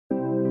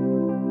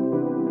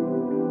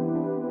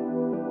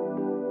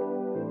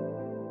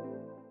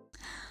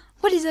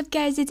What is up,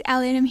 guys? It's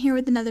Allie and I'm here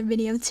with another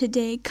video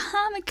today.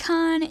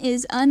 Comic-Con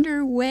is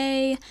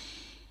underway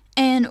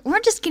and we're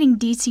just getting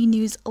DC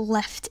news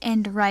left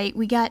and right.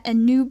 We got a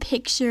new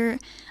picture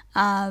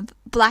of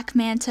Black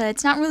Manta.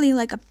 It's not really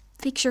like a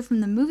picture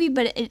from the movie,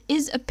 but it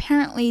is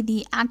apparently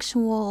the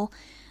actual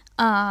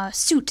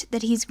suit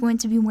that he's going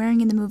to be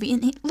wearing in the movie,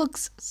 and it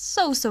looks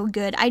so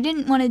good. I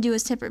didn't want to do a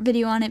separate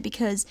video on it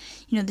because,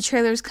 you know, the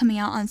trailer is coming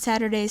out on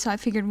Saturday, so I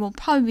figured we'll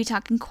probably be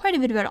talking quite a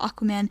bit about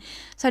Aquaman,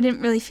 so I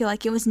didn't really feel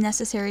like it was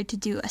necessary to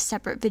do a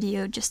separate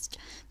video just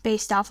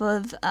based off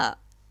of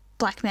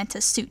Black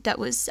Manta's suit that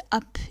was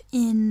up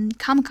in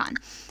Comic-Con.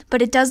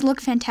 But it does look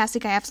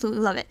fantastic. I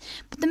absolutely love it.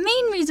 But the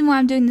main reason why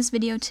I'm doing this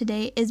video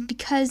today is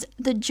because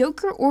the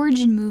Joker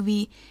origin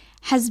movie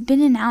has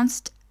been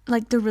announced.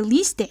 Like, the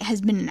release date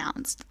has been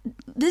announced.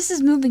 This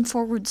is moving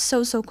forward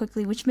so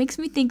quickly, which makes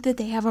me think that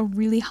they have a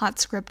really hot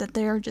script that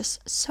they are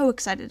just so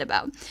excited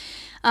about.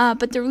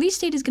 But the release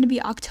date is going to be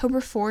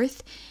October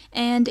 4th,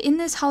 and in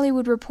this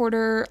Hollywood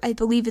Reporter, I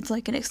believe it's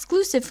like an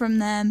exclusive from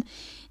them,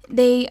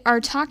 they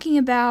are talking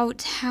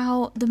about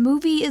how the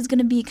movie is going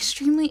to be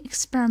extremely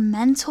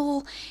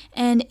experimental,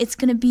 and it's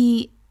going to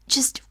be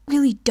just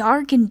really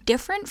dark and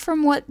different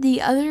from what the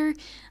other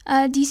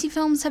DC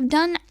films have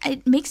done.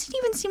 It makes it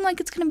even seem like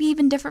it's going to be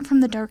even different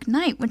from The Dark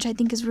Knight, which I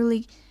think is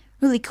really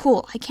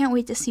cool. I can't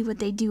wait to see what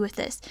they do with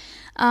this.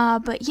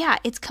 But yeah,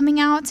 it's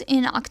coming out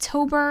in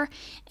October,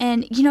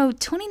 and you know,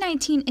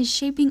 2019 is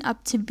shaping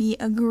up to be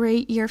a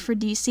great year for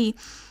DC.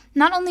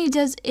 Not only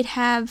does it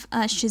have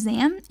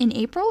Shazam in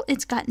April,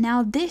 it's got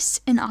now this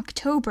in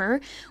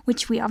October,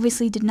 which we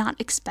obviously did not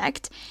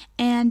expect,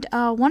 and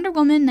Wonder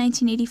Woman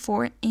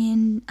 1984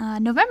 in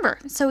November.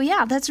 So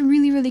yeah, that's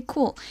really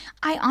cool.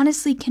 I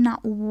honestly cannot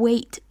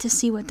wait to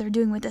see what they're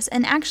doing with this.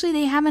 And actually,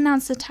 they have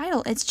announced the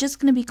title. It's just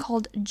going to be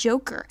called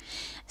Joker.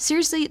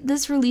 Seriously,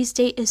 this release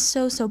date is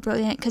so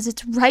brilliant because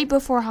it's right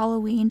before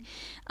Halloween.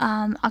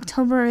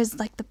 October is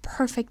like the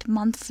perfect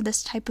month for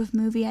this type of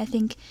movie, I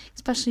think,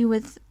 especially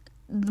with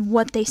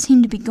what they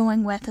seem to be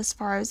going with as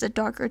far as a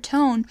darker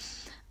tone,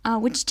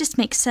 which just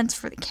makes sense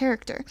for the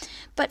character.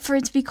 But for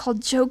it to be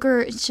called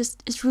Joker,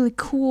 it's really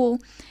cool,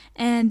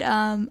 and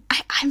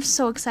I'm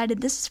so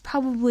excited. This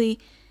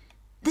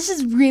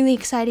is really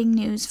exciting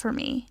news for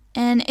me,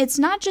 and it's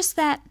not just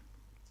that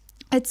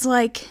it's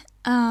like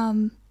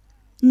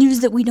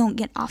news that we don't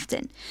get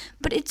often,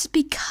 but it's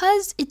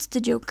because it's the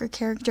Joker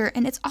character,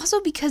 and it's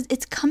also because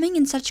it's coming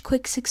in such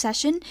quick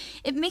succession.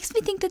 It makes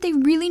me think that they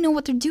really know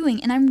what they're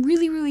doing, and I'm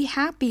really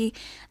happy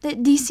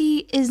that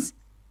DC is,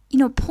 you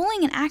know,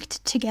 pulling an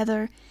act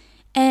together,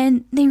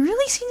 and they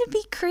really seem to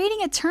be creating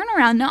a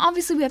turnaround. Now,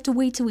 obviously, we have to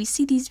wait till we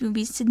see these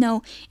movies to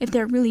know if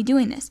they're really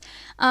doing this.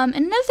 And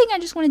another thing I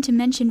just wanted to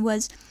mention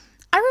was,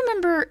 I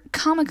remember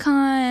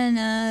Comic-Con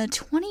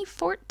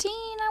 2014,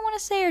 I want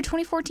to say, or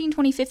 2014,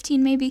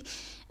 2015 maybe,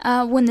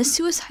 when the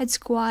Suicide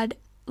Squad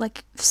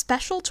like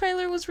special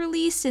trailer was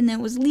released, and it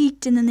was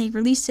leaked, and then they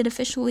released it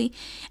officially,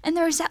 and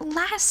there was that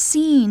last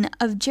scene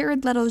of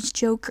Jared Leto's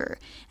Joker,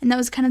 and that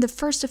was kind of the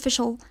first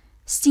official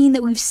scene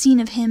that we've seen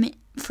of him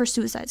for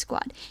Suicide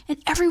Squad,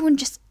 and everyone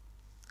just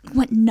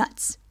went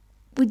nuts.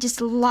 We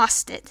just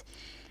lost it.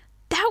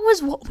 That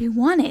was what we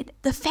wanted.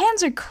 The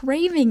fans are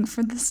craving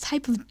for this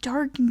type of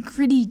dark and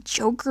gritty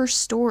Joker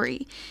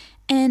story.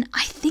 And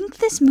I think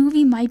this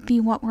movie might be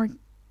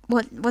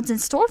what's in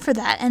store for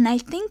that. And I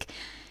think,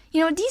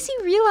 you know, DC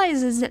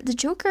realizes that the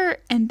Joker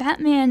and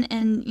Batman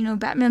and, you know,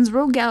 Batman's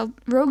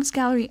Rogues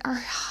Gallery are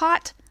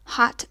hot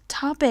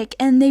topic,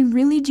 and they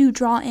really do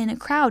draw in a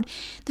crowd.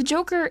 The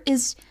Joker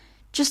is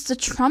just the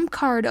trump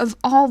card of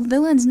all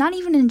villains, not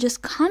even in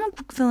just comic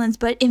book villains,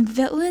 but in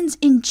villains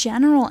in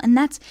general. And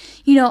that's,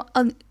 you know,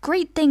 a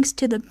great thanks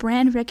to the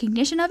brand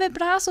recognition of it,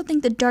 but I also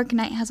think the Dark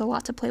Knight has a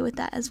lot to play with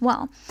that as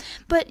well.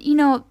 But, you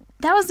know,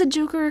 that was the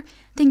Joker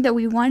thing that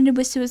we wanted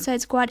with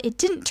Suicide Squad. It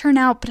didn't turn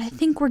out, but I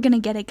think we're gonna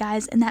get it,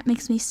 guys, and that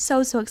makes me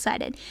so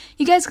excited.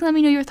 You guys can let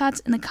me know your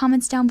thoughts in the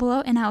comments down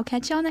below, and I will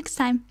catch y'all next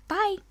time.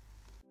 Bye!